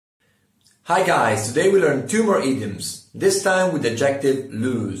Hi guys, today we learn two more idioms, this time with the adjective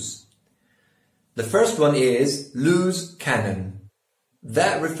lose. The first one is lose cannon.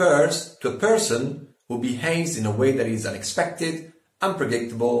 That refers to a person who behaves in a way that is unexpected,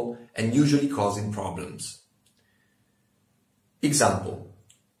 unpredictable, and usually causing problems. Example: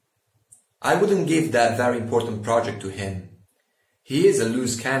 I wouldn't give that very important project to him. He is a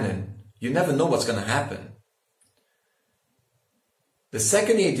loose cannon. You never know what's going to happen. The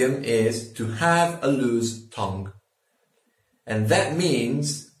second idiom is to have a loose tongue. And that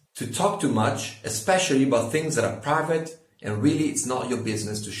means to talk too much, especially about things that are private and really it's not your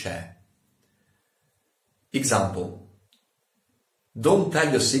business to share. Example: don't tell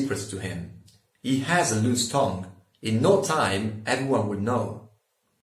your secrets to him. He has a loose tongue. In no time, everyone will know.